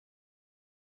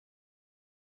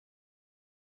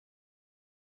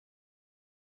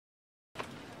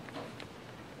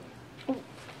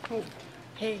Oh,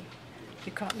 hey,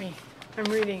 you caught me. I'm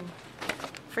reading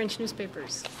French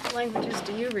newspapers. What languages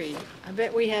do you read? I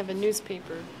bet we have a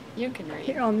newspaper you can read.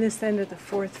 Here on this end of the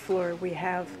fourth floor, we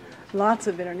have lots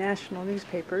of international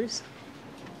newspapers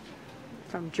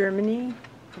from Germany,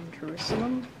 from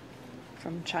Jerusalem,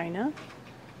 from China,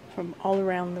 from all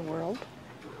around the world.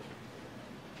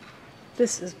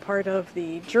 This is part of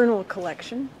the journal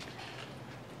collection.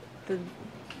 The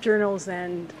journals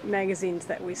and magazines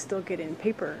that we still get in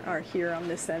paper are here on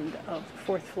this end of the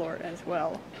fourth floor as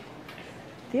well.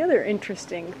 The other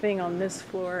interesting thing on this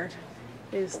floor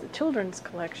is the children's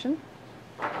collection,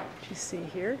 which you see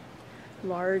here.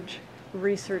 Large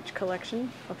research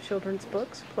collection of children's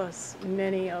books, plus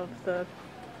many of the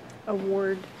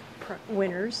award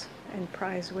winners and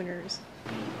prize winners.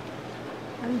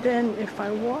 And then if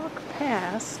I walk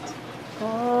past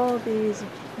all these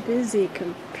busy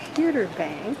computer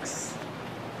banks,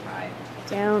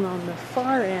 down on the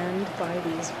far end by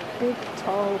these big,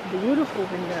 tall, beautiful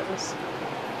windows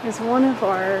is one of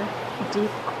our deep,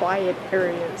 quiet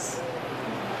areas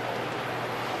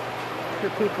for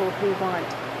people who want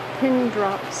pin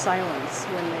drop silence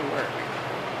when they work.